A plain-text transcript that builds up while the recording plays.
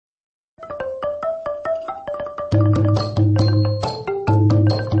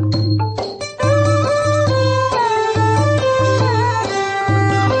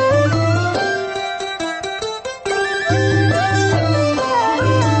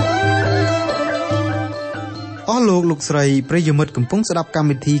លោកលោកស្រីប្រិយមិត្តកំពុងស្ដាប់កម្ម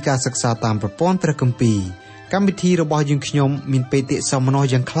វិធីការសិក្សាតាមប្រព័ន្ធព្រះគម្ពីរកម្មវិធីរបស់យើងខ្ញុំមានបេតិសោមនស្ស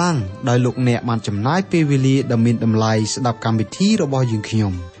យ៉ាងខ្លាំងដោយលោកអ្នកបានចំណាយពេលវេលាដ៏មានតម្លៃស្ដាប់កម្មវិធីរបស់យើងខ្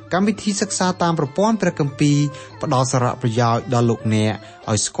ញុំកម្មវិធីសិក្សាតាមប្រព័ន្ធព្រះគម្ពីរផ្ដល់សារៈប្រយោជន៍ដល់លោកអ្នក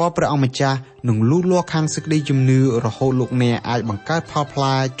ឲ្យស្គាល់ព្រះអង្គម្ចាស់និងលូតលាស់ខាងសេចក្តីជំនឿរហូតលោកអ្នកអាចបង្កើតផលផ្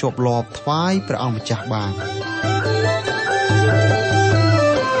លែជាប់លាប់ថ្វាយព្រះអង្គម្ចាស់បាន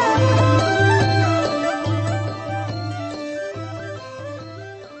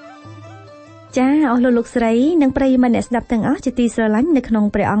ចាអស់លោកស្រីនិងប្រិយមិត្តអ្នកស្ដាប់ទាំងអស់ជាទីស្រឡាញ់នៅក្នុង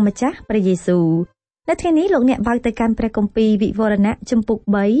ព្រះអង្គម្ចាស់ព្រះយេស៊ូវនៅថ្ងៃនេះលោកអ្នកបើកទៅកាន់ព្រះគម្ពីរវិវរណៈជំពូក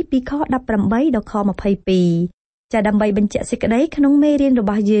3ពីខ18ដល់ខ22ចាដើម្បីបញ្ជាក់សេចក្តីក្នុងមេរៀនរ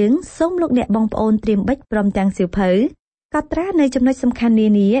បស់យើងសូមលោកអ្នកបងប្អូនត្រៀមបិចព្រមទាំងសៀវភៅកត់ត្រានៅចំណុចសំខាន់នា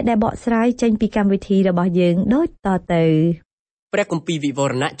នាដែលបកស្រាយចេញពីកម្មវិធីរបស់យើងដូចតទៅព្រះគម្ពីរវិវ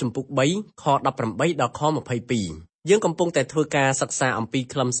រណៈជំពូក3ខ18ដល់ខ22យើងកំពុងតែធ្វើការសិក្សាអំពី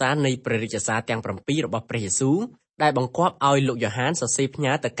ខ្លឹមសារនៃព្រះរាជសារទាំង7របស់ព្រះយេស៊ូវដែលបង្គាប់ឲ្យលោកយ៉ូហានសរសេរផ្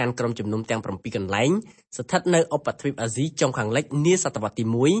ញើទៅកាន់ក្រុមជំនុំទាំង7កន្លែងស្ថិតនៅឧបទ្វីបអាស៊ីចុងខាងលិចនាសតវត្សទី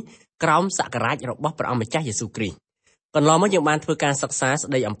1ក្រោមសក្ការៈរបស់ព្រះអង្គម្ចាស់យេស៊ូវគ្រីស្ទកន្លងមកយើងបានធ្វើការសិក្សាស្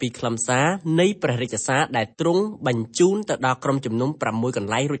ដីអំពីខ្លឹមសារនៃព្រះរាជសារដែលទ្រង់បញ្ជូនទៅដល់ក្រុមជំនុំ6ក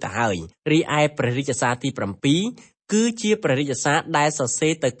ន្លែងរួចទៅហើយរីឯព្រះរាជសារទី7គឺជាព្រះរាជសារដែលសរសេ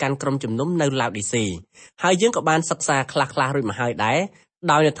រទៅកាន់ក្រុមជំនុំនៅឡាវឌីសេហើយយើងក៏បានសិក្សាខ្លះៗរួចមកហើយដែរ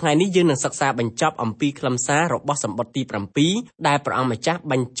ដោយនៅថ្ងៃនេះយើងនឹងសិក្សាបញ្ចប់អំពីខ្លឹមសាររបស់សម្បត្តិទី7ដែលព្រះអង្គម្ចាស់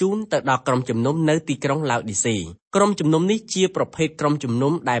បញ្ជូនទៅដល់ក្រុមជំនុំនៅទីក្រុងឡាវឌីសេក្រុមជំនុំនេះជាប្រភេទក្រុមជំ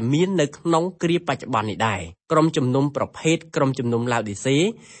នុំដែលមាននៅក្នុងគ្រាបច្ចុប្បន្ននេះដែរក្រុមជំនុំប្រភេទក្រុមជំនុំឡាវឌីសេ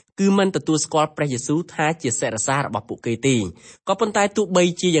គឺមិនទទួលស្គាល់ព្រះយេស៊ូវថាជាសិរសាររបស់ពួកគេទេក៏ប៉ុន្តែទោះបី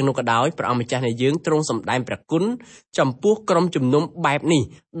ជាយ៉ាងនោះក៏ដោយព្រះអង្គម្ចាស់នៃយើងទ្រង់សម្ដែងព្រះគុណចំពោះក្រុមជំនុំបែបនេះ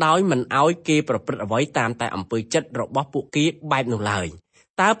ដោយមិនឲ្យគេប្រព្រឹត្តអ្វីតាមតែអំពើចិត្តរបស់ពួកគេបែបនោះឡើយ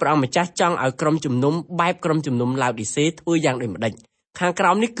តើព្រះអង្គម្ចាស់ចង់ឲ្យក្រុមជំនុំបែបក្រុមជំនុំឡាវឌីសេធ្វើយ៉ាងដូចម្ដេចខាងក្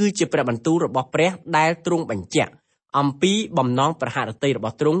រោមនេះគឺជាព្រះបន្ទូលរបស់ព្រះដែលទ្រង់បញ្ជាក់អំពីបំណងប្រហារតីរប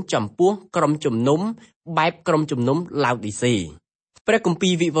ស់ទ្រង់ចំពោះក្រុមជំនុំបែបក្រុមជំនុំឡាវឌីសេព្រះគម្ពី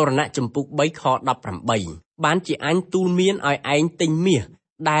រវិវរណៈជំពូក3ខ18បានជាអញទូលមានឲ្យឯងទិញមាស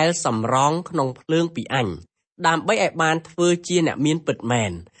ដែលសម្រងក្នុងភ្លើងពីអញដើម្បីឲ្យបានធ្វើជាអ្នកមានពិតមែ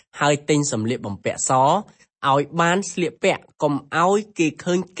នហើយទិញសម្លៀកបំពាក់សឲ្យបានស្លៀកពាក់កុំឲ្យគេ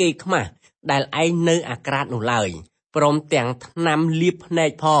ឃើញគេខ្មាស់ដែលឯងនៅអាក្រាតនោះឡើយព្រមទាំងថ្នាំលាបភ្នែ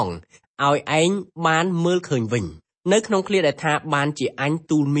កផងឲ្យឯងបានមើលឃើញវិញនៅក្នុងឃ្លាដែលថាបានជាអញ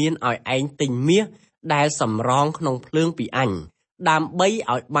ទូលមានឲ្យឯងទិញមាសដែលសម្រងក្នុងភ្លើងពីអញដើម្បី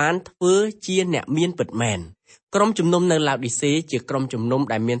ឲ្យបានធ្វើជាអ្នកមានពិតមែនក្រុមជំនុំនៅឡាវឌីសេជាក្រុមជំនុំ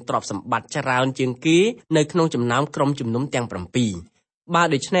ដែលមានទ្រព្យសម្បត្តិច្រើនជាងគេនៅក្នុងចំណោមក្រុមជំនុំទាំង7បើ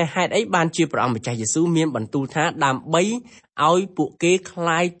ដូច្នេះហេតុអីបានជាព្រះអង្គម្ចាស់យេស៊ូវមានបន្ទូលថាដើម្បីឲ្យពួកគេค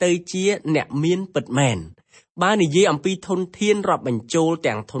ล้ายទៅជាអ្នកមានពិតមែនបើនិយាយអំពីធនធានរាប់បញ្ចូល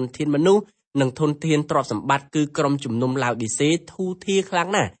ទាំងធនធានមនុស្សនិងធនធានទ្រព្យសម្បត្តិគឺក្រុមជំនុំឡាវឌីសេធូរធារខ្លាំង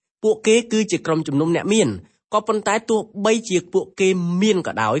ណាស់ពួកគេគឺជាក្រុមជំនុំអ្នកមានក៏ប៉ុន្តែទោះបីជាពួកគេមាន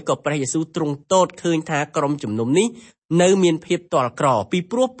ក៏ដោយក៏ព្រះយេស៊ូវទ្រង់ទតឃើញថាក្រុមជំនុំនេះនៅមានភាពទាល់ក្រពី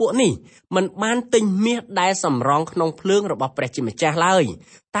ព្រោះពួកនេះមិនបានទិញមាសដែលសម្រងក្នុងភ្លើងរបស់ព្រះជាម្ចាស់ឡើយ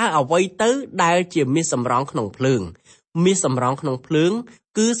តើអ្វីទៅដែលជាមាសសម្រងក្នុងភ្លើងមាសសម្រងក្នុងភ្លើង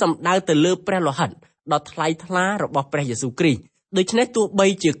គឺសំដៅទៅលើព្រះលោហិតដ៏ថ្លៃថ្លារបស់ព្រះយេស៊ូវគ្រីស្ទដូច្នេះទោះបី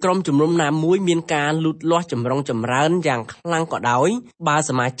ជាក្រុមជំនុំណាមួយមានការលូតលាស់ចម្រុងចម្រើនយ៉ាងខ្លាំងក៏ដោយបើ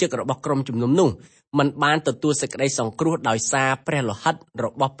សមាជិករបស់ក្រុមជំនុំនោះមិនបានទទួលសេចក្តីសង្គ្រោះដោយសារព្រះលោហិតរ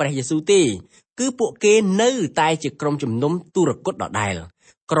បស់ព្រះយេស៊ូវទេគឺពួកគេនៅតែជាក្រុមជំនុំទុរគតដដែល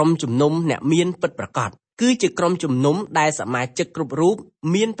ក្រុមជំនុំអ្នកមានពិតប្រាកដគឺជាក្រុមជំនុំដែលសមាជិកគ្រប់រូប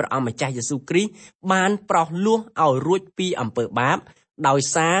មានព្រះអង្គម្ចាស់យេស៊ូវគ្រីស្ទបានប្រោសលោះឲ្យរួចពីអំពើបាបដោយ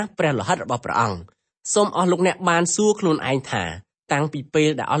សារព្រះលោហិតរបស់ព្រះអង្គសូមអស់លោកអ្នកបានសួរខ្លួនឯងថាតាំងពីពេល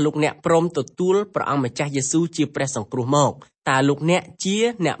ដែលអស់លោកអ្នកព្រមទទួលព្រះអង្គម្ចាស់យេស៊ូវជាព្រះសង្គ្រោះមកតើលោកអ្នកជា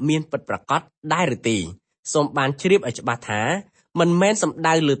អ្នកមានពិតប្រាកដដែរឬទេសូមបានជ្រាបឲ្យច្បាស់ថាមិនមែនសំ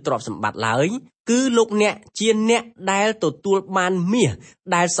ដៅលើទ្រព្យសម្បត្តិឡើយគឺលោកអ្នកជាអ្នកដែលទទួលបានមាស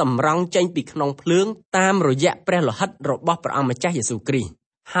ដែលសម្រង់ចេញពីក្នុងភ្លើងតាមរយៈព្រះលោហិតរបស់ព្រះអង្គម្ចាស់យេស៊ូវគ្រីស្ទ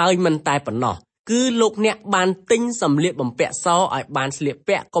ហើយមិនតែប៉ុណ្ណោះគឺលោកអ្នកបានទិញសម្លៀកបំពាក់សឲ្យបានស្លៀក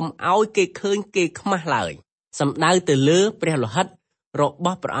ពាក់កុំឲ្យគេឃើញគេខ្មាស់ឡើយសំដៅទៅលើព្រះលោហិតរប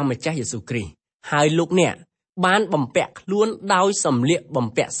ស់ព្រះអង្គម្ចាស់យេស៊ូវគ្រីស្ទហើយលោកអ្នកបានបំពាក់ខ្លួនដោយសម្លៀកបំ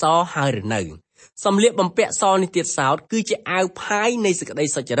ពាក់សហើយឬនៅសម្លៀកបំពាក់សនេះទៀតសោតគឺជាអាវផាយនៃសេចក្តី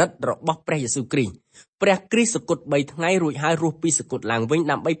សុចរិតរបស់ព្រះយេស៊ូវគ្រីស្ទ ព្រះគ្រីស្ទសគត់3ថ្ងៃរួចហើយរស់ពីសគត់ឡើងវិញ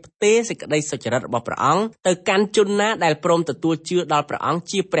ដើម្បីផ្ទេរសេចក្តីសុចរិតរបស់ព្រះអង្គទៅកាន់ជនណាដែលព្រមទទួលជឿដល់ព្រះអង្គ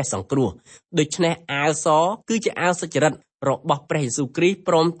ជាព្រះសង្គ្រោះដូច្នេះអាវសគឺជាអាវសុចរិតរបស់ព្រះយេស៊ូវគ្រីស្ទ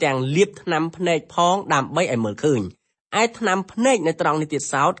ព្រមទាំងលាបថ្នាំភ្នែកផងដើម្បីឲ្យមើលឃើញឯថ្នាំភ្នែកនៅត្រង់នេះទៀត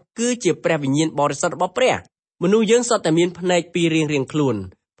សោតគឺជាព្រះវិញ្ញាណបរិសុទ្ធរបស់ព្រះមនុស្សយើងសុទ្ធតែមានភ្នែកពីររៀងៗខ្លួន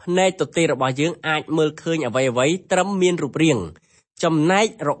ភ្នែកទទេរបស់យើងអាចមើលឃើញអ្វីៗត្រឹមមានរូបរាងចំណែក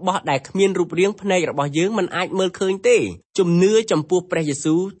របស់ដែលគ្មានរូបរាងភ្នែករបស់យើងមិនអាចមើលឃើញទេជំនឿចំពោះព្រះយេ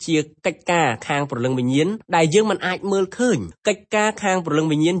ស៊ូវជាកិច្ចការខាងព្រលឹងវិញ្ញាណដែលយើងមិនអាចមើលឃើញកិច្ចការខាងព្រលឹង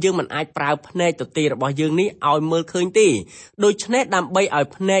វិញ្ញាណយើងមិនអាចប្រើភ្នែកទទេរបស់យើងនេះឲ្យមើលឃើញទេដូច្នេះដើម្បីឲ្យ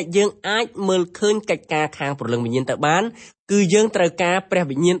ភ្នែកយើងអាចមើលឃើញកិច្ចការខាងព្រលឹងវិញ្ញាណទៅបានគឺយើងត្រូវការព្រះ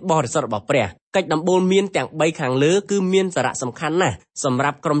វិញ្ញាណបរិសុទ្ធរបស់ព្រះកិច្ចដំបូលមានទាំង3ខាងលើគឺមានសារៈសំខាន់ណាស់សម្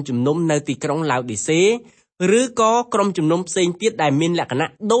រាប់ក្រុមជំនុំនៅទីក្រុងឡាវឌីសេឬក៏ក្រុមជំនុំផ្សេងទៀតដែលមានលក្ខណៈ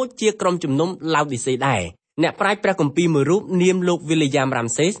ដូចជាក្រុមជំនុំឡាវឌីសេដែរអ្នកប្រាជ្ញព្រះគម្ពីរមួយរូបនាមលោក William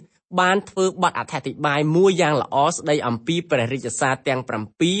Ramsey បានធ្វើបទអធិប្បាយមួយយ៉ាងល្អស្ដីអំពីព្រះរាជសារទាំង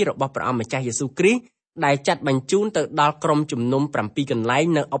7របស់ព្រះអង្គម្ចាស់យេស៊ូវគ្រីស្ទដែលចាត់បញ្ជូនទៅដល់ក្រុមជំនុំ7កន្លែង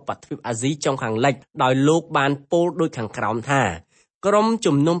នៅឧបទ្វីបអាស៊ីចុងខាងលិចដោយលោកបានពោលដូចខាងក្រោមថាក្រុម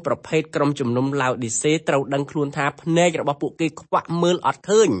ជំនុំប្រភេទក្រុមជំនុំឡាវឌីសេត្រូវដឹងខ្លួនថាភ្នែករបស់ពួកគេខ្វាក់មើលអត់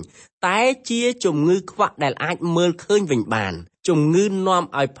ឃើញតែជាជំងឺខ្វាក់ដែលអាចមើលឃើញវិញបានជំងឺនាំ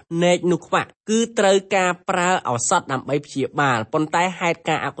ឲ្យភ្នែកនោះខ្វាក់គឺត្រូវការប្រើឱសថដើម្បីព្យាបាលប៉ុន្តែហេតុ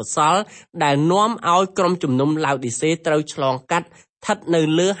ការអកុសលដែលនាំឲ្យក្រុមជំនុំឡាវឌីសេត្រូវឆ្លងកាត់ស្ថិតនៅ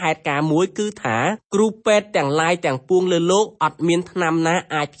លើហេតុការមួយគឺថាគ្រូពេទ្យទាំងឡាយទាំងពួងលើលោកអត់មានថ្នាំណា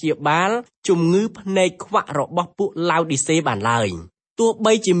អាចព្យាបាលជំងឺភ្នែកខ្វាក់របស់ពួកឡាវឌីសេបានឡើយទោះ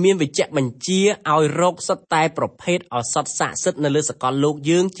បីជាមានវេជ្ជបញ្ជាឲ្យរកសិតតែប្រភេទឱសថស័ក្តិសិទ្ធិនៅលើសកលលោក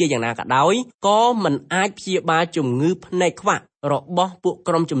យើងជាយ៉ាងណាក៏ដោយក៏មិនអាចព្យាបាលជំងឺភ្នែកខ្វាក់របស់ពួក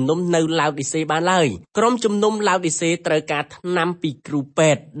ក្រុមជំនុំនៅឡាវឌីសេបានឡើយក្រុមជំនុំឡាវឌីសេត្រូវការថ្នាំពីគ្រូពេ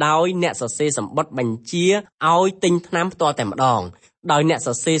ទ្យដោយអ្នកសរសេរសម្បត្តិបញ្ជាឲ្យទិញថ្នាំផ្ទាល់តែម្ដងដោយអ្នកស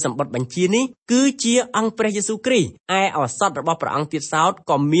រសេរសម្បត្តិបញ្ជានេះគឺជាអង្គព្រះយេស៊ូវគ្រីស្ទឯឱសថរបស់ព្រះអង្គទៀតសោត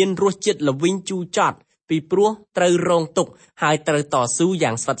ក៏មានរសជាតិល្វីងជូរចត់ពីព្រោះត្រូវរងទុក្ខហើយត្រូវតស៊ូ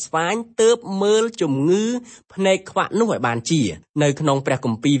យ៉ាងស្វិតស្វាញទើបមើលជំងឺភ្នែកខ្វាក់នោះឲ្យបានជានៅក្នុងព្រះគ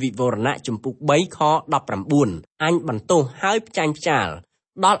ម្ពីរវិវរណៈជំពូក3ខ19អញបន្ទោសហើយផ្ចាញ់ផ្ចាល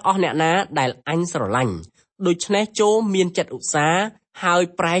ដល់អស់អ្នកណាដែលអញស្រឡាញ់ដូច្នេះចូលមានចិត្តឧស្សាហ៍ហើយ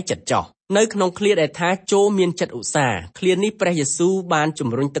ប្រែចិត្តចោះនៅក្នុងឃ្លាដែលថាចូលមានចិត្តឧស្សាហ៍ឃ្លានេះព្រះយេស៊ូវបានជំ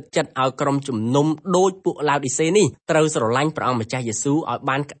រុញទឹកចិត្តឲ្យក្រុមជំនុំដូចពួកឡាវឌីសេនេះត្រូវស្រឡាញ់ព្រះអង្គម្ចាស់យេស៊ូវឲ្យ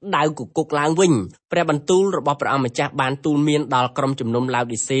បានក្តៅគគុកឡើងវិញព្រះបន្ទូលរបស់ព្រះអង្គម្ចាស់បានទូលមានដល់ក្រុមជំនុំឡាវ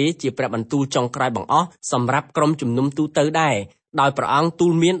ឌីសេជាព្រះបន្ទូលចុងក្រោយបង្អស់សម្រាប់ក្រុមជំនុំទូទៅដែរដោយព្រះអង្គទូ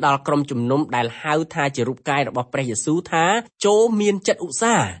លមានដល់ក្រុមជំនុំដែលហៅថាជារូបកាយរបស់ព្រះយេស៊ូវថាចូលមានចិត្តឧស្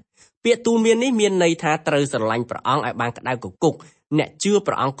សាហ៍ពាក្យទូលមាននេះមានន័យថាត្រូវស្រឡាញ់ព្រះអង្គឲ្យបានក្តៅគគុកអ្នកជឿ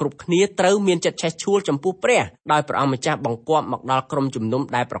ព្រះអង្គគ្រប់គ្នាត្រូវមានចិត្តឆេះឆួលចំពោះព្រះដោយព្រះអង្គម្ចាស់បង្គាប់មកដល់ក្រុមជំនុំ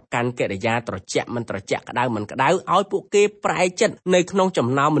ដែលប្រកាន់កិរិយាត្រជាក់មិនត្រជាក់ក្តៅមិនក្តៅឲ្យពួកគេប្រែចិត្តនៅក្នុងចំ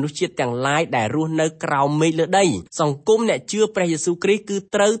ណោមមនុស្សជាតិទាំងឡាយដែលរស់នៅក្រោមមេឃលើដីសង្គមអ្នកជឿព្រះយេស៊ូវគ្រីស្ទគឺ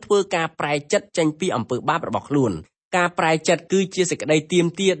ត្រូវធ្វើការប្រែចិត្តចេញពីអំពើបាបរបស់ខ្លួនការប្រែចិត្តគឺជាសេចក្តីទាម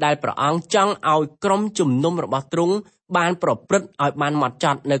ទារដែលព្រះអង្គចង់ឲ្យក្រុមជំនុំរបស់ទ្រង់បានប្រព្រឹត្តឲ្យបានហ្មត់ច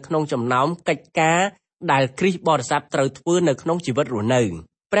ត់នៅក្នុងចំណោមកិច្ចការដែលគ្រីស្ទបរិស័ទត្រូវធ្វើនៅក្នុងជីវិតរស់នៅ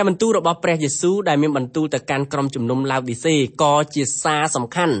ព្រះបន្ទូលរបស់ព្រះយេស៊ូវដែលមានបន្ទូលទៅកាន់ក្រុមជំនុំឡាវឌីសេក៏ជាសារសំ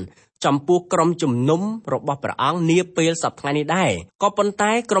ខាន់ចំពោះក្រុមជំនុំរបស់ព្រះអង្គនាពេលសប្តាហ៍នេះដែរក៏ប៉ុន្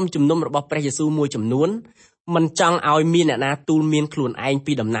តែក្រុមជំនុំរបស់ព្រះយេស៊ូវមួយចំនួនមិនចង់ឲ្យមានអ្នកណាទូលមានខ្លួនឯង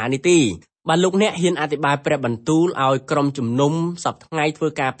ពីដំណើរនេះទេបើលោកអ្នកហ៊ានអធិប្បាយព្រះបន្ទូលឲ្យក្រុមជំនុំសប្តាហ៍ធ្វើ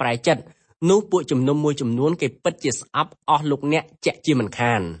ការប្រែចិត្តនោះពួកជំនុំមួយចំនួនគេពិតជាស្អប់អស់លោកអ្នកជាក់ជាមិន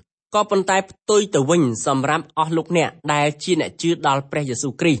ខានក៏ប៉ុន្តែផ្ទុយទៅវិញសម្រាប់អស់លោកអ្នកដែលជាអ្នកជឿដល់ព្រះយេស៊ូ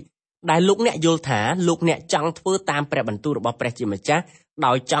វគ្រីស្ទដែលលោកអ្នកយល់ថាលោកអ្នកចង់ធ្វើតាមព្រះបន្ទូលរបស់ព្រះជាម្ចាស់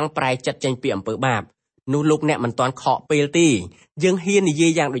ដោយចង់ប្រែចិត្តចេញពីអំពើបាបនោះលោកអ្នកមិនទាន់ខកពេលទេយើងហ៊ាននិយា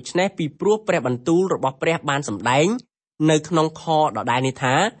យយ៉ាងដូចនេះពីព្រោះព្រះបន្ទូលរបស់ព្រះបានសម្ដែងនៅក្នុងខដដែលនេះ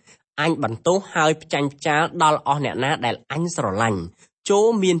ថាអញបន្ទោសហើយផ្ចាញ់ផ្ចាលដល់អស់អ្នកណាដែលអញស្រឡាញ់ចូល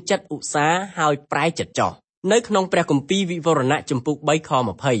មានចិត្តឧស្សាហ៍ហើយប្រែចិត្តចោះនៅក្នុងព្រះគម្ពីរវិវរណៈជំពូក3ខ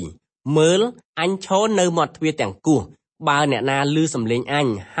20មើលអញឈរនៅមាត់ទ្វារទាំងគោះបើអ្នកណាឮសំឡេងអញ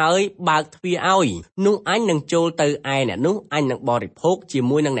ហើយបើកទ្វារឲ្យនោះអញនឹងចូលទៅឯអ្នកនោះអញនឹងបរិភោគជា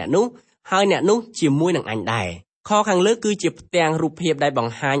មួយនឹងអ្នកនោះហើយអ្នកនោះជាមួយនឹងអញដែរខខាងលើគឺជាផ្ទាំងរូបភាពដែលប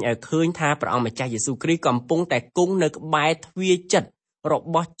ង្ហាញឲ្យឃើញថាព្រះអង្គម្ចាស់យេស៊ូវគ្រីស្ទកំពុងតែគង់នៅក្បែរទ្វារចិត្តរ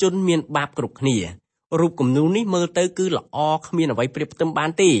បស់ជនមានបាបគ្រប់គ្នា រូបគំនូរនេះមើលទៅគឺល្អគ្មានអ្វីប្រៀបផ្ទឹមបា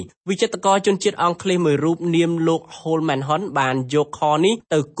នទេវិចិត្រករជនជាតិអង់គ្លេសមួយរូបនាមលោក Holman Hunt បានយកខនេះ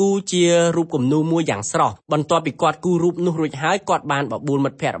ទៅគូរជារូបគំនូរមួយយ៉ាងស្រស់បន្ទាប់ពីគាត់គូររូបនោះរួចហើយគាត់បានបបួលមិ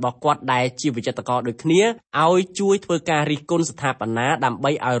ត្តភ័ក្តិរបស់គាត់ដែលជាវិចិត្រករដូចគ្នាឲ្យជួយធ្វើការរិះគន់ស្ថាបនាដើម្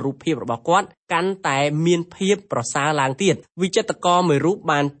បីឲ្យរូបភាពរបស់គាត់កាន់តែមានភាពប្រសើរឡើងទៀតវិចិត្រករមួយរូប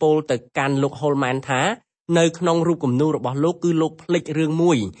បានពោលទៅកាន់លោក Holman ថានៅក្នុងរូបគំនូររបស់លោកគឺលោកភ្លេចរឿង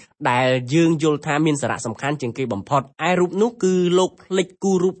មួយដែលយើងយល់ថាមានសារៈសំខាន់ជាងគេបំផុតឯរូបនោះគឺលោកភ្លេច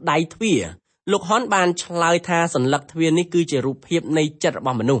គូររូបដៃទ្វារលោកហនបានឆ្លើយថាសន្លឹកទ្វារនេះគឺជារូបភាពនៃចិត្តរប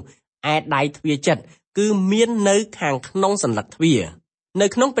ស់មនុស្សឯដៃទ្វារចិត្តគឺមាននៅខាងក្នុងសន្លឹកទ្វារនៅ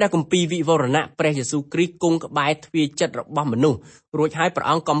ក្នុងព្រះគម្ពីរវិវរណៈព្រះយេស៊ូវគ្រីស្ទគង់ក្បែរទ្វារចិត្តរបស់មនុស្សរួចហើយព្រះ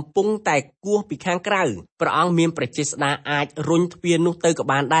អង្គកំពុងតែគោះពីខាងក្រៅព្រះអង្គមានព្រះចេស្តាអាចរុញទ្វារនោះទៅក៏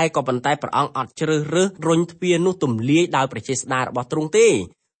បានដែរក៏ប៉ុន្តែព្រះអង្គអត់ជ្រើសរើសរុញទ្វារនោះទម្លាយដោយព្រះចេស្តារបស់ទ្រង់ទេ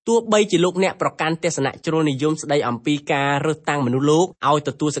ទោះបីជាលោកអ្នកប្រកាន់ទស្សនៈជ្រុលនិយមស្ដីអំពីការរើសតាំងមនុស្សលោកឲ្យទ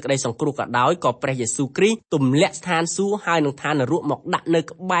ទួលសេចក្តីសង្គ្រោះក៏ដោយក៏ព្រះយេស៊ូវគ្រីស្ទទម្លាក់ស្ថានសួគ៌ហើយនឹងឋាននរកមកដាក់នៅ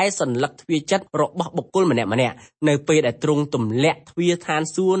ក្បែរសន្លឹកទ្វារចិត្តរបស់បុគ្គលម្នាក់ៗនៅពេលដែលទ្រង់ទម្លាក់ទ្វារឋាន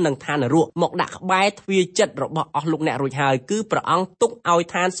សួគ៌និងឋាននរកមកដាក់ក្បែរទ្វារចិត្តរបស់អស់លោកអ្នករួចហើយគឺព្រះអង្គទុកឲ្យ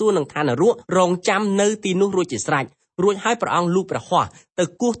ឋានសួគ៌និងឋាននរករងចាំនៅទីនោះរួចជាស្រេចរួចហើយព្រះអង្គលូកព្រះហស្ថទៅ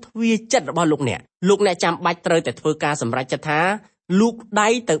គោះទ្វារចិត្តរបស់លោកអ្នកចាំបាច់ត្រូវតែធ្វើការសម្រេចចិត្តថាលូកដៃ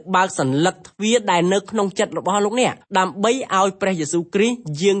ទៅបើកសន្លឹកទ្វារដែលនៅក្នុងចិត្តរបស់លោកអ្នកដើម្បីឲ្យព្រះយេស៊ូវគ្រីស្ទ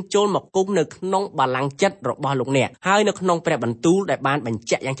យាងចូលមកគង់នៅក្នុងបល្ល័ង្កចិត្តរបស់លោកអ្នកហើយនៅក្នុងព្រះបន្ទូលដែលបានបញ្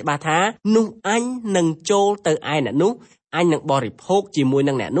ជាក់យ៉ាងច្បាស់ថានោះអញនឹងចូលទៅឯអ្នកនោះអញនឹងបរិភោគជាមួយ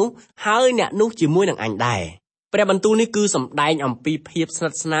នឹងអ្នកនោះហើយអ្នកនោះជាមួយនឹងអញដែរព្រះបន្ទូលនេះគឺសម្ដែងអំពីភាពស្និ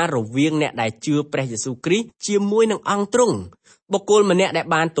ទ្ធស្នាលរវាងអ្នកដែលជឿព្រះយេស៊ូវគ្រីស្ទជាមួយនឹងអង្គទ្រង់បុគ្គលម្នាក់ដែល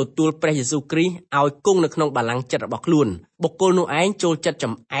បានទទួលព្រះយេស៊ូវគ្រីស្ទឲ្យគង់នៅក្នុងបល្ល័ង្កចិត្តរបស់ខ្លួនបុគ្គលនោះឯងចូលចិត្ត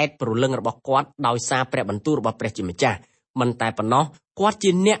ចំអែតព្រលឹងរបស់គាត់ដោយសារព្រះបន្ទូលរបស់ព្រះជាម្ចាស់មិនតែប៉ុណ្ណោះគាត់ជា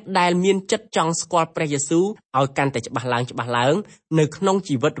អ្នកដែលមានចិត្តចង់ស្គាល់ព្រះយេស៊ូវឲ្យកាន់តែច្បាស់ឡើងនៅក្នុង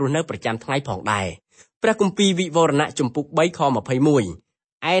ជីវិតរស់នៅប្រចាំថ្ងៃផងដែរព្រះគម្ពីរវិវរណៈជំពូក3ខ21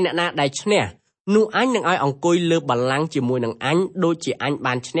ឯអ្នកណាដែលឈ្នះនោះអញនឹងឲ្យអង្គុយលើបល្ល័ង្កជាមួយនឹងអញដូចជាអញ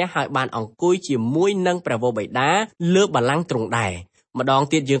បានឈ្នះហើយបានអង្គុយជាមួយនឹងព្រះវរបិតាលើបល្ល័ង្កទ្រង់ដែរម្ដង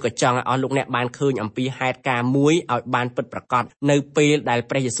ទៀតយើងក៏ចង់ឲ្យអស់លោកអ្នកបានឃើញអំពីហេតុការណ៍មួយឲ្យបានពិតប្រាកដនៅពេលដែល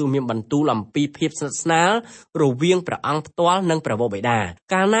ព្រះយេស៊ូវមានបន្ទូលអំពីភាពស្និទ្ធស្នាលរវាងព្រះអង្គផ្ទាល់និងព្រះវរបិតា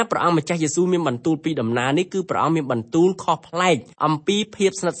កាលណាព្រះអង្គម្ចាស់យេស៊ូវមានបន្ទូលពីដំណើរនេះគឺព្រះអង្គមានបន្ទូលខុសប្លែកអំពីភា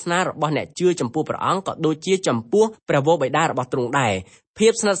ពស្និទ្ធស្នាលរបស់អ្នកជឿចំពោះព្រះអង្គក៏ដូចជាចំពោះព្រះវរបិតារបស់ទ្រង់ដែរភា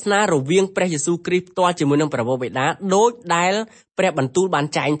ពស្និទ្ធស្នាលរវាងព្រះយេស៊ូវគ្រីស្ទផ្ទាល់ជាមួយនឹងព្រះវរបិតាដូចដែលព្រះបន្ទូលបាន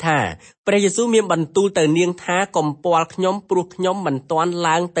ចែងថាព្រះយេស៊ូវមានបន្ទូលទៅនាងថាកុំពាល់ខ្ញុំព្រោះខ្ញុំមិនទាន់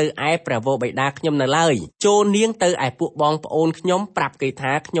ឡើងទៅឯព្រះវរបិតាខ្ញុំនៅឡើយចូលនាងទៅឯពួកបងប្អូនខ្ញុំប្រាប់គេ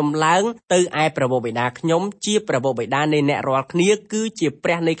ថាខ្ញុំឡើងទៅឯព្រះវរបិតាខ្ញុំជាព្រះវរបិតានៃអ្នករាល់គ្នាគឺជាព្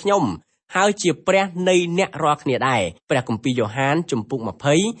រះនៃខ្ញុំហើយជាព្រះនៃអ្នករាល់គ្នាដែរព្រះគម្ពីរយ៉ូហានជំពូក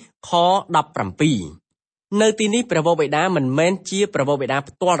20ខ17នៅទីនេះព្រះវរបិតាមិនមែនជាព្រះវរបិតា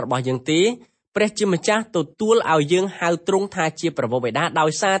ផ្ទាល់របស់យើងទេព្រះជាម្ចាស់ទទួលឲ្យយើងហៅទ្រង់ថាជាព្រះវរបិតាដោ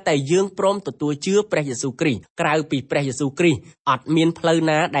យសារតែយើងព្រមទទួលជឿព្រះយេស៊ូវគ្រីស្ទក្រៅពីព្រះយេស៊ូវគ្រីស្ទអត់មានផ្លូវ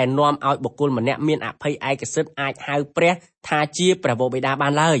ណាដែលនាំឲ្យបុគ្គលម្នាក់មានអភ័យឯកសិទ្ធិអាចហៅព្រះថាជាព្រះវរបិតាបា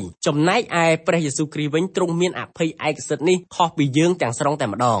នឡើយចំណែកឯព្រះយេស៊ូវគ្រីស្ទវិញទ្រង់មានអភ័យឯកសិទ្ធិនេះខុសពីយើងទាំងស្រុងតែ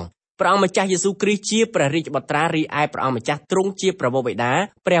ម្ដងព្រះអង្គម្ចាស់យេស៊ូវគ្រីស្ទជាព្រះរាជបុត្រារីឯព្រះអង្គម្ចាស់ទ្រង់ជាព្រះវរបិតា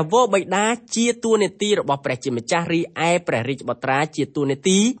ព្រះវរបិតាជាតួនាទីរបស់ព្រះជាម្ចាស់រីឯព្រះរាជបុត្រាជាតួនា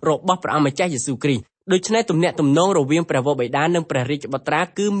ទីរបស់ព្រះអង្គម្ចាស់យេស៊ូវគ្រីស្ទដូច្នេះទំនាក់ទំនងរវាងព្រះវរបិតានិងព្រះរាជបុត្រា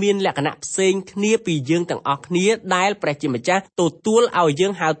គឺមានលក្ខណៈផ្សេងគ្នាពីយើងទាំងអស់គ្នាដែលព្រះជាម្ចាស់ទទួលឲ្យយើ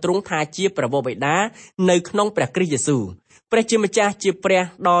ងហៅទ្រង់ថាជាព្រះវរបិតានៅក្នុងព្រះគ្រីស្ទយេស៊ូវព្រះជាម្ចាស់ជាព្រះ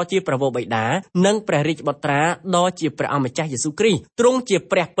ដ៏ជាព្រះវរបិតានិងព្រះរាជបុត្រាដ៏ជាព្រះអម្ចាស់យេស៊ូវគ្រីស្ទទ្រង់ជា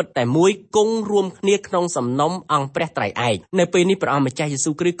ព្រះពិតតែមួយគង់រួមគ្នាក្នុងសំណុំអង្គព្រះត្រៃឯកនៅពេលនេះព្រះអម្ចាស់យេ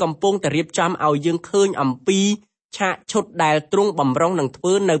ស៊ូវគ្រីស្ទកំពុងតែរៀបចំឲ្យយើងឃើញអំពីឆាកឈុតដែលទ្រង់បំរុងនឹងធ្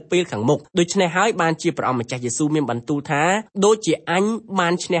វើនៅពេលខាងមុខដូច្នេះហើយបានជាព្រះអម្ចាស់យេស៊ូវមានបន្ទូលថាដូចជាអញបា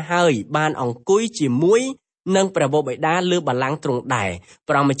នឈ្នះហើយបានអង្គុយជាមួយនិងព្រះវរបិតាលើបល្ល័ង្កទ្រង់ដែរ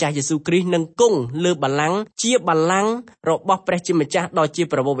ព្រះអម្ចាស់យេស៊ូវគ្រីស្ទនឹងគង់លើបល្ល័ង្កជាបល្ល័ង្ករបស់ព្រះជាម្ចាស់ដ៏ជា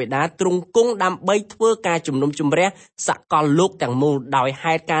ព្រះវរបិតាទ្រង់គង់ដើម្បីធ្វើការជំនុំជម្រះសកលលោកទាំងមូលដោយ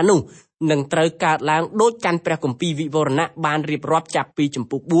ហេតុការនោះនឹងត្រូវកើតឡើងដូចកាន់ព្រះគម្ពីរវិវរណៈបានរៀបរាប់ចាប់ពីជំ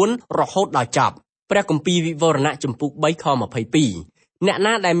ពូក4រហូតដល់ចប់ព្រះគម្ពីរវិវរណៈជំពូក3ខ22អ្នក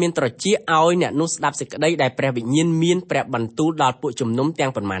ណាដែលមានត្រចៀកឲ្យអ្នកនោះស្ដាប់សេចក្តីដែលព្រះវិញ្ញាណមានព្រះបន្ទូលដល់ពួកជំនុំទាំ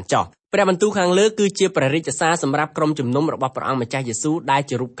ងប៉ុន្មានចោះព្រះបន្ទូលខាងលើគឺជាព្រះរាជសារសម្រាប់ក្រុមជំនុំរបស់ព្រះអង្គម្ចាស់យេស៊ូវដែល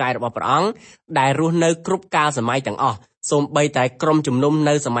ជារូបកាយរបស់ព្រះអង្គដែលរស់នៅគ្រប់កាលសម័យទាំងអស់ សូម្បីតែក្រុមជំនុំ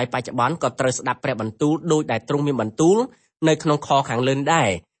នៅសម័យបច្ចុប្បន្នក៏ត្រូវស្ដាប់ព្រះបន្ទូលដោយដែលទ្រង់មានបន្ទូលនៅក្នុងខខាងលើនេះដែរ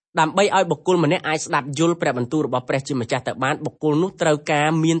ដើម្បីឲ្យបុគ្គលម្នាក់អាចស្ដាប់យល់ព្រះបន្ទូលរបស់ព្រះជាម្ចាស់ទៅបានបុគ្គលនោះត្រូវការ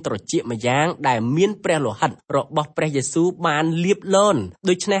មានត្រចៀកម្យ៉ាងដែលមានព្រះលោហិតរបស់ព្រះយេស៊ូវបានលាបលន់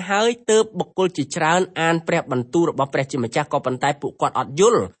ដូច្នេះហើយទើបបុគ្គលជាច្រើនអានព្រះបន្ទូលរបស់ព្រះជាម្ចាស់ក៏ប៉ុន្តែពួកគាត់អត់យ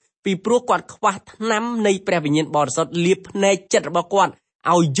ល់ពីព្រោះគាត់ខ្វះថ្នាំនៃព្រះវិញ្ញាណបរិសុទ្ធលាបភ្នែកចិត្តរបស់គាត់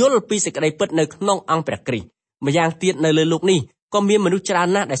ឲ្យយល់ពីសេចក្តីពិតនៅក្នុងអង្គព្រះគ្រីស្ទម្យ៉ាងទៀតនៅលើលោកនេះក៏មានមនុស្សច្រើន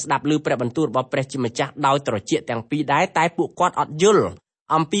ណាស់ដែលស្ដាប់ឮព្រះបន្ទូលរបស់ព្រះជាម្ចាស់ដោយត្រចៀកទាំងពីរដែរតែពួកគាត់អត់យល់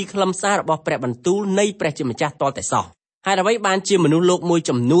អំពីខ្លឹមសាររបស់ព្រះបន្ទូលនៃព្រះជាម្ចាស់តតែសោះហើយអ្វីបានជាមនុស្សលោកមួយ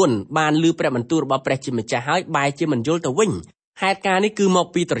ចំនួនបានឮព្រះបន្ទូលរបស់ព្រះជាម្ចាស់ហើយបែរជាមិនយល់ទៅវិញហេតុការណ៍នេះគឺមក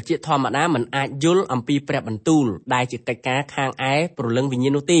ពីត្រចៀកធម្មតាមិនអាចយល់អំពីព្រះបន្ទូលដែលជាកិច្ចការខាងឯព្រលឹងវិញ្ញា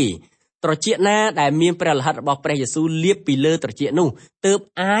ណនោះទេត្រចៀកណាដែលមានព្រះលិខិតរបស់ព្រះយេស៊ូវលាបពីលើត្រចៀកនោះទើប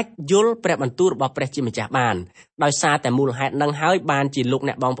អាចយល់ព្រះបន្ទូលរបស់ព្រះជាម្ចាស់បានដោយសារតែមូលហេតុនឹងហើយបានជាលោក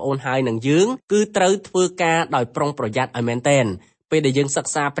អ្នកបងប្អូនហើយនឹងយើងគឺត្រូវធ្វើការដោយប្រុងប្រយ័ត្នឲ្យមែនទែនពេលដែលយើងសិ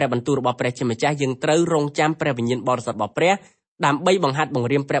ក្សាព្រះបន្ទូលរបស់ព្រះជាម្ចាស់យើងត្រូវរងចាំព្រះវិញ្ញាណបរិសុទ្ធរបស់ព្រះដើម្បីបង្ហាត់បង្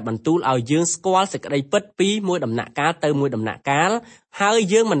រៀនព្រះបន្ទូលឲ្យយើងស្គាល់សេចក្តីពិតពីមួយដំណាក់កាលទៅមួយដំណាក់កាលហើយ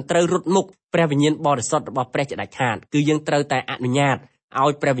យើងមិនត្រូវរត់មុខព្រះវិញ្ញាណបរិសុទ្ធរបស់ព្រះជាដាច់ខាតគឺយើងត្រូវតែអនុញ្ញាតឲ្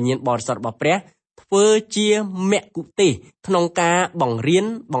យព្រះវិញ្ញាណបរិសុទ្ធរបស់ព្រះធ្វើជាមគ្គុទេសក្នុងការបង្រៀន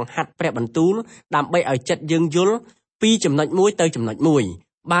បង្ហាត់ព្រះបន្ទូលដើម្បីឲ្យចិត្តយើងយល់ពីចំណុចមួយទៅចំណុចមួយ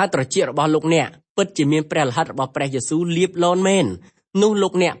បើត្រចៀករបស់លោកអ្នកពិតជាមានព្រះលិខិតរបស់ព្រះយេស៊ូវលាបលន់មែននោះលោ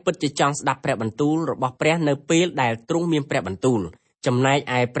កអ្នកពិតជាចង់ស្ដាប់ព្រះបន្ទូលរបស់ព្រះនៅពេលដែលទ្រង់មានព្រះបន្ទូលចំណែក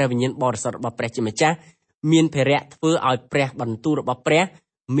ឯព្រះវិញ្ញាណបរិសុទ្ធរបស់ព្រះជាម្ចាស់មានភារៈធ្វើឲ្យព្រះបន្ទូលរបស់ព្រះ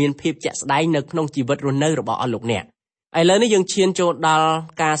មានភាពជាក់ស្ដែងនៅក្នុងជីវិតរស់នៅរបស់អស់លោកអ្នកឥឡូវនេះយើងឈានចូលដល់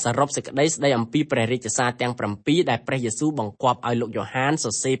ការសរុបសេចក្តីស្ដីអំពីព្រះរាជសារទាំង7ដែលព្រះយេស៊ូវបង្គាប់ឲ្យលោកយ៉ូហានស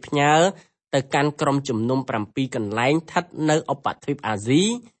រសេរផ្ញើទៅកាន់ក្រុមជំនុំ7កន្លែងស្ថិតនៅឧបទ្វីបអាស៊ី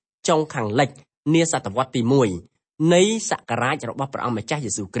ចុងខាងលិចនាសតវត្សទី1នៃសករាជរបស់ព្រះអង្គម្ចាស់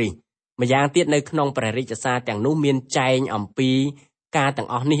យេស៊ូវគ្រីស្ទម្យ៉ាងទៀតនៅក្នុងព្រះរាជសារទាំងនោះមានចែងអំពីការទាំង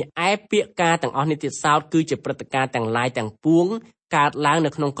អស់នេះឯពាក្យការទាំងអស់នេះទៀតសោតគឺជាព្រឹត្តិការណ៍ទាំងឡាយទាំងពួងកើតឡើងនៅ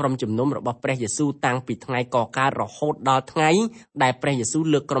ក្នុងក្រុមជំនុំរបស់ព្រះយេស៊ូវតាំងពីថ្ងៃកកើតរហូតដល់ថ្ងៃដែលព្រះយេស៊ូវ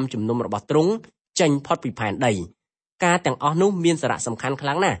លើកក្រុមជំនុំរបស់ទ្រង់ចេញផុតពីផែនដីការទាំងអស់នោះមានសារៈសំខាន់ខ្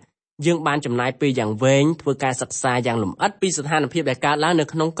លាំងណាស់យើងបានចំណាយពេលយ៉ាងវែងធ្វើការសិក្សាយ៉ាងលម្អិតពីស្ថានភាពដែលកើតឡើងនៅ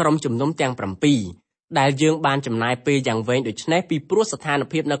ក្នុងក្រុមជំនុំទាំង7ដែលយើងបានចំណាយពេលយ៉ាងវែងដូចនេះពីព្រោះស្ថាន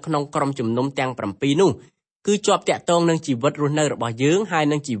ភាពនៅក្នុងក្រុមជំនុំទាំង7នោះគឺជាប់តាក់ទងនឹងជីវិតរស់នៅរបស់យើងហើយ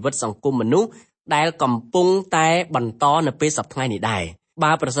នឹងជីវិតសង្គមមនុស្សដែលកំពុងតែបន្តនៅពេលសប្តាហ៍នេះដែរ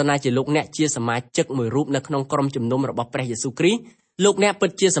បើប្រសិនណាជាលោកអ្នកជាសមាជិកមួយរូបនៅក្នុងក្រុមជំនុំរបស់ព្រះយេស៊ូវគ្រីស្ទលោកអ្នកពិ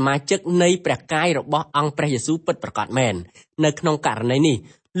តជាសមាជិកនៃព្រះកាយរបស់អង្គព្រះយេស៊ូវពិតប្រាកដមែននៅក្នុងករណីនេះ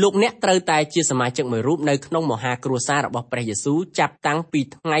លោកអ្នកត្រូវតែជាសមាជិកមួយរូបនៅក្នុងមហាគ្រួសាររបស់ព្រះយេស៊ូវចាប់តាំងពី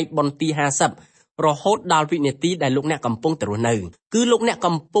ថ្ងៃបុណ្យទី50រហូតដល់វិនាទីដែលលោកអ្នកកំពុងទៅរស់នៅគឺលោកអ្នក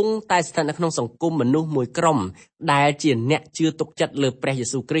កំពុងតែស្ថិតនៅក្នុងសង្គមមនុស្សមួយក្រុមដែលជាអ្នកជឿទុកចិត្តលើព្រះយេ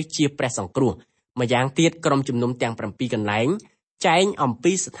ស៊ូវគ្រីស្ទជាព្រះសង្គ្រោះម្យ៉ាងទៀតក្រុមជំនុំទាំង7កន្លែងចែងអំ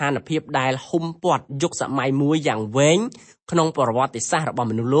ពីស្ថានភាពដែលហ៊ុំព័ទ្ធយុគសម័យមួយយ៉ាងវែងក្នុងប្រវត្តិសាស្ត្ររបស់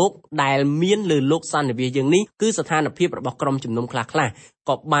មនុស្សលោកដែលមានលើលោកសន្និវាសយើងនេះគឺស្ថានភាពរបស់ក្រុមជំនុំខ្លះៗ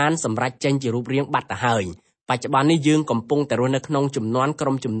ក៏បានសម្រេចចេញជារូបរាងបាត់ទៅហើយបច្ចុប្បន្ននេះយើងកំពុងតែរស់នៅក្នុងជំនាន់ក្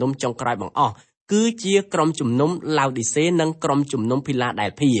រុមជំនុំចុងក្រោយបង្អស់គឺជាក្រុមជំនុំឡាវឌីសេនិងក្រុមជំនុំភីឡាដែ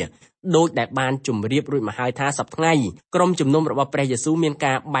លភីដោយដែលបានជម្រាបរួចមកហើយថាសប្តាហ៍ថ្ងៃក្រុមជំនុំរបស់ព្រះយេស៊ូវមាន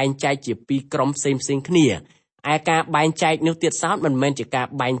ការបែងចែកជាពីរក្រុមផ្សេងៗគ្នាឯការបែងចែកនោះទៀតសោតមិនមែនជាការ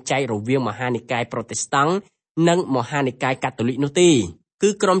បែងចែករវាងមហានិកាយប្រូតេស្តង់និងមហានិកាយកាតូលិកនោះទេគឺ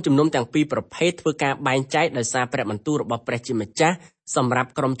ក្រុមជំនុំទាំងពីរប្រភេទធ្វើការបែងចែកដោយសារព្រះបន្ទូលរបស់ព្រះជាម្ចាស់សម្រាប់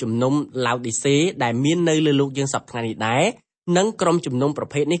ក្រុមជំនុំឡាវឌីសេដែលមាននៅលើលោកយើងសប្តាហ៍នេះដែរនិងក្រុមជំនុំប្រ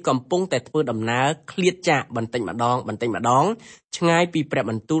ភេទនេះកំពុងតែធ្វើដំណើរឃ្លាតចាកបន្តិចម្ដងឆ្ងាយពីព្រះ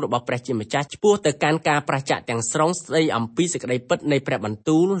បន្ទូលរបស់ព្រះជាម្ចាស់ឆ្ពោះទៅកាន់ការប្រឆាចទាំងស្រុងស្ដីអំពីសេចក្តីពិតនៃព្រះបន្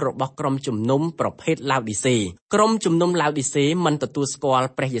ទូលរបស់ក្រុមជំនុំប្រភេទឡាវឌីសេក្រុមជំនុំឡាវឌីសេមិនទទួលស្គាល់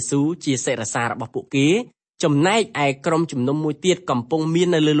ព្រះយេស៊ូវជាសិរសាររបស់ពួកគេចំណែកឯក្រុមជំនុំមួយទៀតកំពុងមាន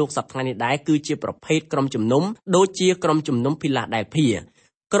នៅលើលោកសប្តាហ៍នេះដែរគឺជាប្រភេទក្រុមជំនុំដូចជាក្រុមជំនុំភីឡាដែលភី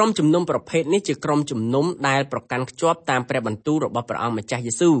ក្រុមជំនុំប្រភេទនេះជាក្រុមជំនុំដែលប្រកាន់ខ្ជាប់តាមព្រះបន្ទូលរបស់ព្រះអង្គម្ចាស់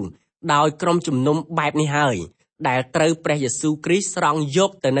យេស៊ូវដោយក្រុមជំនុំបែបនេះហើយដែលត្រូវព្រះយេស៊ូវគ្រីស្ទស្រង់យក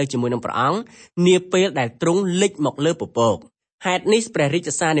ទៅនៅជាមួយនឹងព្រះអង្គនាពេលដែលទ្រង់លេចមកលើពពកហេតុនេះព្រះរាជ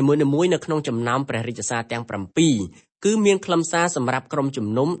សារនីមួយៗនៅក្នុងចំណោមព្រះរាជសារទាំង7គឺមានខ្លឹមសារសម្រាប់ក្រុមជំ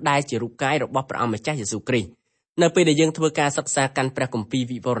នុំដែលជារូបកាយរបស់ព្រះអង្គម្ចាស់យេស៊ូវគ្រីស្ទ នៅពេលដែលយើងធ្វើការសិក្សាកាន់ព្រះគម្ពីរ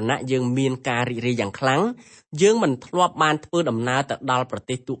វិវរណៈយើងមានការរីករាយយ៉ាងខ្លាំងយើងមិនធ្លាប់បានធ្វើដំណើរទៅដល់ប្រ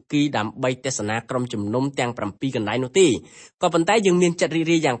ទេសទូគីដើម្បីទស្សនាក្រុមជំនុំទាំង7កន្លែងនោះទេក៏ប៉ុន្តែយើងមានចិត្តរីក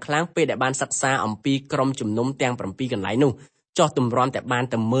រាយយ៉ាងខ្លាំងពេលដែលបានសិក្សាអំពីក្រុមជំនុំទាំង7កន្លែងនោះចោះទម្រាំតែបាន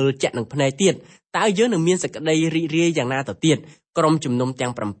ទៅមើលជាក់នឹងភ្នែកទៀតតើយើងនឹងមានសេចក្តីរីករាយយ៉ាងណាទៅទៀតក្រុមជំនុំទាំ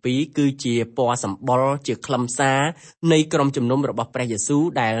ង7គឺជាពណ៌សម្បុរជាខ្លឹមសារនៃក្រុមជំនុំរបស់ព្រះយេស៊ូវ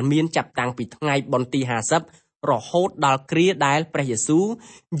ដែលមានចាប់តាំងពីថ្ងៃបុណ្យទី50រហូតដល់គ្រាដែលព្រះយេស៊ូវ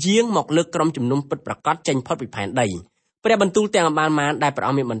យាងមកលើកក្រុមជំនុំពិតប្រាកដចេញផុតពីផែនដីព្រះបន្ទូលទាំងបានដែលព្រះ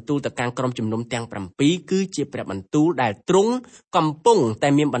អង្គមានបន្ទូលទៅកាន់ក្រុមជំនុំទាំង7គឺជាព្រះបន្ទូលដែលទ្រង់កំពុងតែ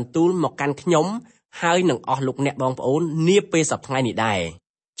មានបន្ទូលមកកាន់ខ្ញុំហើយនឹងអស់លោកអ្នកបងប្អូននាពេលសប្តាហ៍នេះដែរ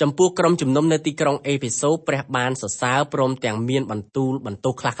ចំពោះក្រុមជំនុំនៅទីក្រុងអេភេសូព្រះបានសរសើរព្រមទាំងមានបន្ទូលបន្ទោ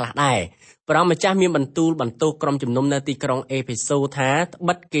សខ្លះៗដែរព្រះអង្គម្ចាស់មានបន្ទូលបន្ទោសក្រុមជំនុំនៅទីក្រុងអេភេសូថាត្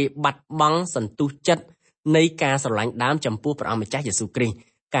បិតគេបាត់បង់សន្ទុះចិត្តនៃការស្រឡាញ់ដើមចំពោះព្រះអង្គម្ចាស់យេស៊ូវគ្រីស្ទ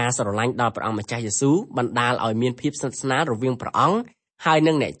ការស្រឡាញ់ដល់ព្រះអង្គម្ចាស់យេស៊ូវបណ្ដាលឲ្យមានភាពស្និទ្ធស្នាលរវាងព្រះអង្គហើយ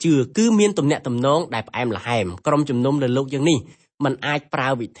នឹងអ្នកជឿគឺមានទំនាក់ទំនងដែលផ្អែមល្ហែមក្រុមជំនុំលើលោកយើងនេះมันអាចប្រើ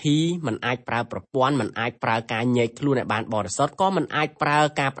វិធីมันអាចប្រើប្រព័ន្ធมันអាចប្រើការញែកខ្លួនឲ្យបានបរិសុទ្ធក៏มันអាចប្រើ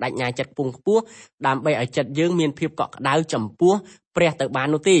ការបដិញ្ញាចិត្តពងខ្ពស់ដើម្បីឲ្យចិត្តយើងមានភាពកក់ក្ដៅចំពោះព្រះទៅបាន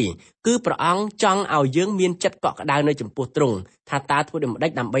នោះទេគឺព្រះអង្គចង់ឲ្យយើងមានចិត្តកក់ក្ដៅនៅចំពោះទ្រង់ថាតើធ្វើដូចម្ដេ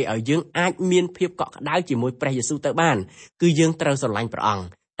ចដើម្បីឲ្យយើងអាចមានភាពកក់ក្ដៅជាមួយព្រះយេស៊ូវទៅបានគឺយើងត្រូវស្រឡាញ់ព្រះអង្គ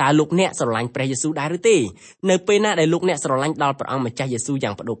តើលោកអ្នកស្រឡាញ់ព្រះយេស៊ូវដែរឬទេនៅពេលណាដែលលោកអ្នកស្រឡាញ់ដល់ព្រះអង្គម្ចាស់យេស៊ូវ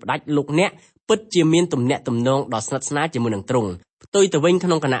យ៉ាងផ្ដួលផ្ដាច់លោកអ្នកពិតជាមានទំនាក់ទំនងដ៏ស្និទ្ធស្នាលជាមួយនឹងទ្រង់ផ្ទុយទៅវិញក្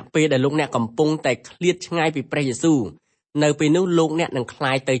នុងគណៈពេលដែលលោកអ្នកកំពុងតែឃ្លាតឆ្ងាយពីព្រះយេស៊ូវនៅពេលនោះលោកអ្នកនឹងក្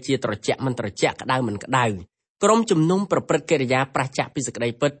លាយទៅជាត្រជាក់មិនត្រជាក់ក្តៅមិនក្តៅក្រុមជំនុំប្រព្រឹត្តកិរិយាប្រឆាចពីសេចក្តី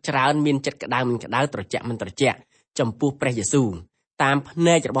ពិតច្រើនមានចិត្តក្តៅមិនក្តៅត្រជាក់មិនត្រជាក់ចំពោះព្រះយេស៊ូវតាមភ្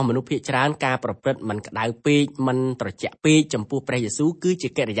នែករបស់មនុស្សភាគច្រើនការប្រព្រឹត្តមិនក្តៅពេកមិនត្រជាក់ពេកចំពោះព្រះយេស៊ូវគឺជា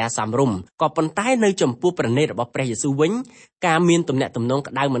កិរិយាសមរម្យក៏ប៉ុន្តែនៅចំពោះព្រះនេតរបស់ព្រះយេស៊ូវវិញការមានទំនាក់ទំនង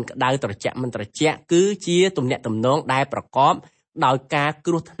ក្តៅមិនក្តៅត្រជាក់មិនត្រជាក់គឺជាទំនាក់ទំនងដែលប្រកបដោយការ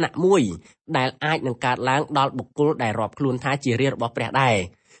គ្រោះថ្នាក់មួយដែលអាចនឹងកើតឡើងដល់បុគ្គលដែលរាប់ខ្លួនថាជារាជរបស់ព្រះដែរ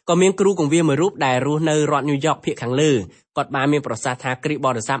ក៏មានគ្រូគង្វាលមួយរូបដែលរស់នៅរដ្ឋញូវយ៉កភាគខាងលើគាត់បានមានប្រសាសន៍ថាគ្រីស្ទប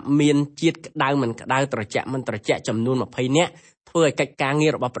រិស័ទមានជាតិក្តៅមិនក្តៅត្រជាក់មិនត្រជាក់ចំនួន20នាក់ធ្វើឲ្យកិច្ចការងា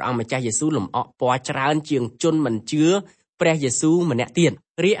ររបស់ព្រះអង្គម្ចាស់យេស៊ូវលំអកពណ៌ច្រើនជាងជនមិនជឿព្រះយេស៊ូវម្នាក់ទៀត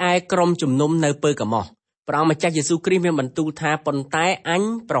រីឯក្រុមជំនុំនៅពើកម៉ោះព្រះអង្គម្ចាស់យេស៊ូវគ្រីស្ទមានបន្ទូលថាប៉ុន្តែអញ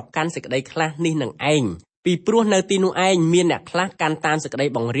ប្រកាន់សេចក្តីខ្លះនេះនឹងឯងពីព្រោះនៅទីនោះឯងមានអ្នកខ្លះកាន់តាមសេចក្តី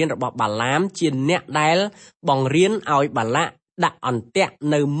បង្រៀនរបស់បាឡាមជាអ្នកដែលបង្រៀនឲ្យបាឡាកដាក់អន្ទាក់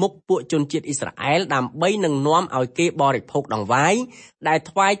នៅមុខពួកជនជាតិអ៊ីស្រាអែលដើម្បីនឹងនាំឲ្យគេបរិភោគដង្វាយដែល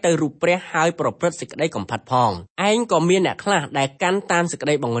ថ្វាយទៅរូបព្រះហើយប្រព្រឹត្តសេចក្តីកំផិតផងឯងក៏មានអ្នកខ្លះដែលកាន់តាមសេចក្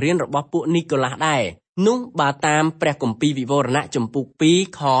តីបង្រៀនរបស់ពួកនីកូឡាសដែរនោះបើតាមព្រះគម្ពីរវិវរណៈជំពូក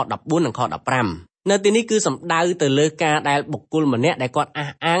2ខ14និងខ15នៅទីនេះគឺសំដៅទៅលើការដែលបុគ្គលម្នាក់ដែលគាត់អះ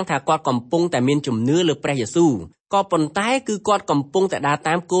អាងថាគាត់កំពុងតែមានជំនឿលើព្រះយេស៊ូវក៏ប៉ុន្តែគឺគាត់កំពុងតែដើរ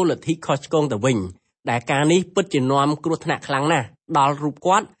តាមគោលលទ្ធិខុសឆ្គងទៅវិញដែលការនេះពិតជានាំគ្រោះថ្នាក់ខ្លាំងណាស់ដល់រូប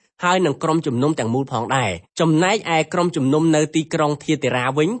គាត់ហើយនឹងក្រុមជំនុំទាំងមូលផងដែរចំណែកឯក្រុមជំនុំនៅទីក្រុងធាតិរា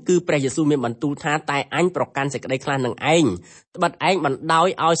វិញគឺព្រះយេស៊ូវមានបន្ទូលថាតែអញប្រកាន់សេចក្តីខ្លះនឹងឯងត្បិតឯងបណ្ដោយ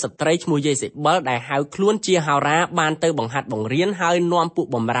ឲ្យស្ត្រីឈ្មោះយេសេបិលដែលហៅខ្លួនជាហោរាបានទៅបង្ហាត់បង្រៀនហើយនាំពួក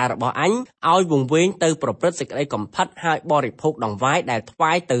បម្រើរបស់អញឲ្យវង្វេងទៅប្រព្រឹត្តសេចក្តីកំផិតហើយបរិភោគដង្វាយដែលថ្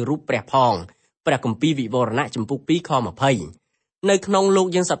វាយទៅរូបព្រះផងព្រះគម្ពីរវិវរណៈជំពូក2ខ20នៅក្នុងលោក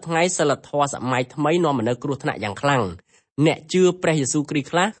យើងសប្តាហ៍ថ្ងៃសិលធម៌សម័យថ្មីនាំមកនូវគ្រោះថ្នាក់យ៉ាងខ្លាំងអ្នកជឿព្រះយេស៊ូវគ្រីស្ទ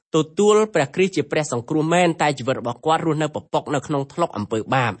ខ្លះទទួលព្រះគ្រីស្ទជាព្រះសង្គ្រោះមែនតែជីវិតរបស់គាត់រស់នៅពពកនៅក្នុងថ្លុកអំពើ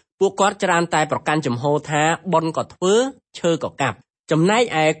បាបពួកគាត់ច្រើនតែប្រកាន់ជំហរថាបុណ្យក៏ធ្វើឈើក៏កាប់ចំណែក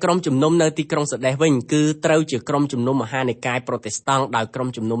ឯក្រុមជំនុំនៅទីក្រុងសេដេសវិញគឺត្រូវជាក្រុមជំនុំមហានិកាយប្រូតេស្តង់ដោយក្រុម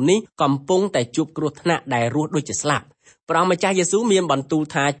ជំនុំនេះកំពុងតែជួបគ្រោះថ្នាក់ដែលរស់ដូចជាស្លាប់ព្រះអង្គម្ចាស់យេស៊ូវមានបន្ទូល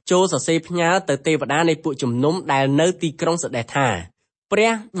ថាចូលសរសេរផ្ញើទៅទេវតានៃពួកជំនុំដែលនៅទីក្រុងសេដេសថាព្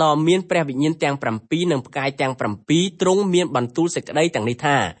រះដ៏មានព្រះវិញ្ញាណទាំង7និងផ្កាយទាំង7ទ្រង់មានបន្ទូលសេចក្តីទាំងនេះ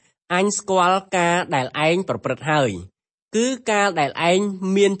ថាអញស្គាល់ការដែលឯងប្រព្រឹត្តហើយគឺការដែលឯង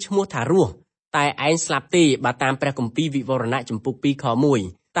មានឈ្មោះថារស់តែឯងស្លាប់ទេបើតាមព្រះគម្ពីរវិវរណៈជំពូក2ខ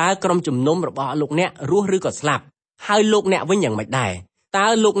1តើក្រុមជំនុំរបស់លោកអ្នករស់ឬក៏ស្លាប់ហើយលោកអ្នកវិញយ៉ាងម៉េចដែរតើ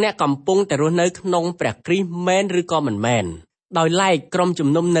លោកអ្នកកំពុងតែរស់នៅក្នុងព្រះគ្រីស្ទមែនឬក៏មិនមែនដោយឡែកក្រុមជំ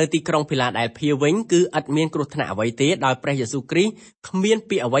នុំនៅទីក្រុងភីឡាដែលភីវិញគឺឥតមានគ្រោះថ្នាក់អ្វីទេដោយព្រះយេស៊ូវគ្រីស្ទគ្មាន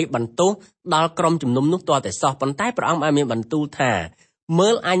ពាក្យអ្វីបន្ទោសដល់ក្រុមជំនុំនោះទាល់តែសោះប៉ុន្តែព្រះអង្គបានមានបន្ទូលថាមើ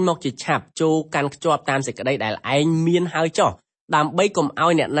លអញមកជាឆាប់ចូលកាន់ខ្ជាប់តាមសេចក្តីដែលឯងមានហើយចុះដើម្បីកុំឲ្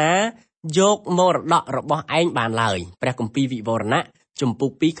យអ្នកណាយកមរតករបស់ឯងបានឡើយព្រះគម្ពីរវិវរណៈជំពូ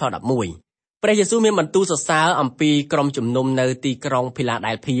ក2ខ11 ព្រះយេស៊ូវមានបន្ទូលសរសើរអំពីក្រុមជំនុំនៅទីក្រុងភីឡា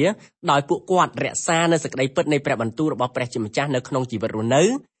ដែលភីដោយពួកគាត់រក្សានៅសេចក្តីពិតនៃព្រះបន្ទូលរបស់ព្រះជាម្ចាស់នៅក្នុងជីវិតរស់នៅ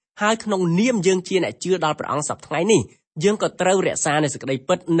ហើយក្នុងនាមយើងជាអ្នកជឿដល់ព្រះអង្គសប្តាហ៍នេះយើងក៏ត្រូវរក្សានៅសេចក្តី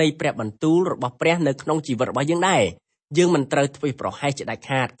ពិតនៃព្រះបន្ទូលរបស់ព្រះនៅក្នុងជីវិតរបស់យើងដែរយើងមិនត្រូវធ្វេសប្រហែសជាដាច់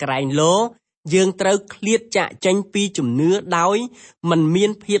ខាតក្រែងលោយើងត្រូវឃ្លាតចាកចេញពីជំនឿដោយមិនមា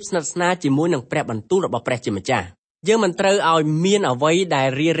នភាពស្និទ្ធស្នាលជាមួយនឹងព្រះបន្ទូលរបស់ព្រះជាម្ចាស់យើងមិនត្រូវឲ្យមានអ្វីដែល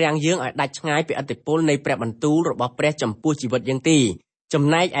រារាំងយើងឲ្យដាច់ឆ្ងាយពីឥទ្ធិពលនៃព្រះបន្ទូលរបស់ព្រះចំពោះជីវិតយើងទេចំ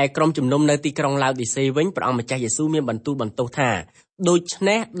ណែកឯក្រុមជំនុំនៅទីក្រុងឡាវឌីសេវិញព្រះអង្គម្ចាស់យេស៊ូវមានបន្ទូលបន្ទោសថាដូច្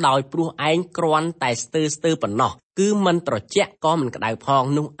នេះដោយព្រោះឯងគ្រាន់តែស្ទើរប៉ុណ្ណោះគឺមិនត្រជាក់ក៏មិនក្តៅផង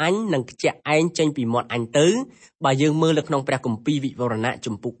នោះអញនឹងខ្ជាក់ឯងចេញពីមាត់អញទៅបើយើងមើលនៅក្នុងព្រះគម្ពីរវិវរណៈ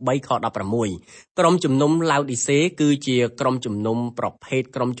ជំពូក3ខ16ក្រុមជំនុំឡាវឌីសេគឺជាក្រុមជំនុំប្រភេទ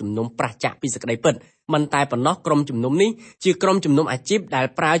ក្រុមជំនុំប្រឆាចពីសេចក្តីពិតមិនតែប៉ុណ្ណោះក្រុមជំនុំនេះជាក្រុមជំនុំអាជីពដែល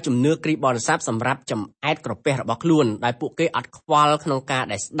ប្រើជំនឿគ្រីស្ទបរិស័ទសម្រាប់ចំអែតក្រពះរបស់ខ្លួនដែលពួកគេអត់ខ្វល់ក្នុងការ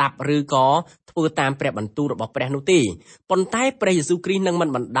ដែលស្ដាប់ឬក៏ធ្វើតាមព្រះបន្ទូលរបស់ព្រះនោះទេប៉ុន្តែព្រះយេស៊ូវគ្រីស្ទនឹងមិន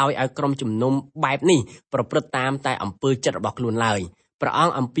បណ្ដោយឲ្យក្រុមជំនុំបែបនេះប្រព្រឹត្តតាមតែអំពើចិត្តរបស់ខ្លួនឡើយព្រះអ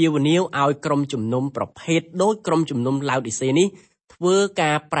ង្គអំពាវនាវឲ្យក្រុមជំនុំប្រភេទដូចក្រុមជំនុំឡាវឌីសេនេះធ្វើ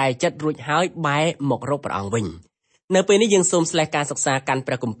ការប្រែចិត្តរួចហើយបែរមករកព្រះអង្គវិញនៅពេលនេះយើងសូមស្លេះការសិក្សាកាន់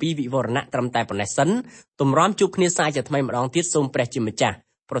ព្រះគម្ពីរវិវរណៈត្រឹមតែប៉ុណ្ណេះសិនទម្រាំជួបគ្នាសាជាថ្មីម្ដងទៀតសូមព្រះជាម្ចាស់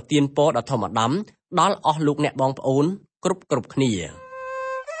ប្រទានពរដ៏ធម្មតាដល់អស់លោកអ្នកបងប្អូនគ្រប់គ្នា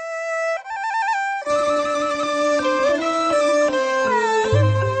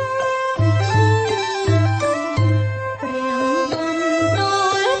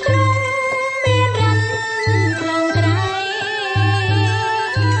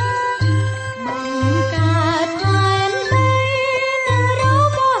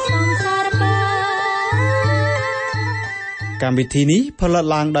កម្មវិធីនេះផលិត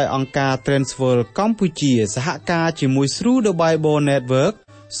ឡើងដោយអង្គការ Transworld កម្ពុជាសហការជាមួយ Through the Bible Network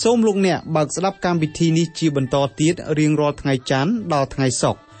សូមលោកអ្នកបើកស្ដាប់កម្មវិធីនេះជាបន្តទៀតរៀងរាល់ថ្ងៃច័ន្ទដល់ថ្ងៃ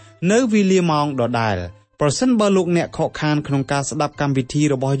សុក្រនៅវេលាម៉ោងដដែលប្រសិនបើលោកអ្នកខកខានក្នុងការស្ដាប់កម្មវិធី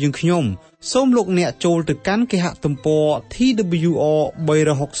របស់យើងខ្ញុំសូមលោកអ្នកចូលទៅកាន់គេហទំព័រ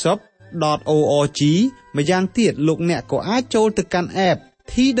twr360.org ម្យ៉ាងទៀតលោកអ្នកក៏អាចចូលទៅកាន់ app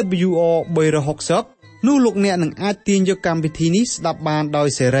TWR 360នោះលោកអ្នកនឹងអាចទាញយកកម្មវិធីនេះស្ដាប់បានដោយ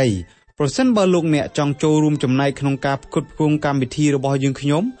សេរីប្រសិនបើលោកអ្នកចង់ចូលរួមចំណែកក្នុងការផ្គត់ផ្គង់កម្មវិធីរបស់យើងខ្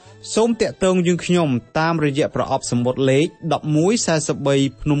ញុំសូមតាក់ទងយើងខ្ញុំតាមរយៈប្រអប់សម្បត្តិលេខ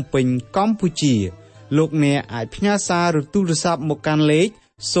1143ភ្នំពេញកម្ពុជាលោកអ្នកអាចផ្ញើសារឬទូរស័ព្ទមកកាន់លេខ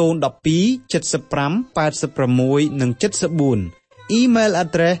012 75 86 និង 74 Email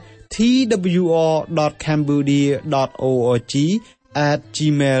address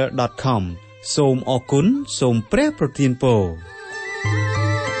twr.cambodia.org@gmail.com សូមអរគុណសូមព្រះប្រទានពរ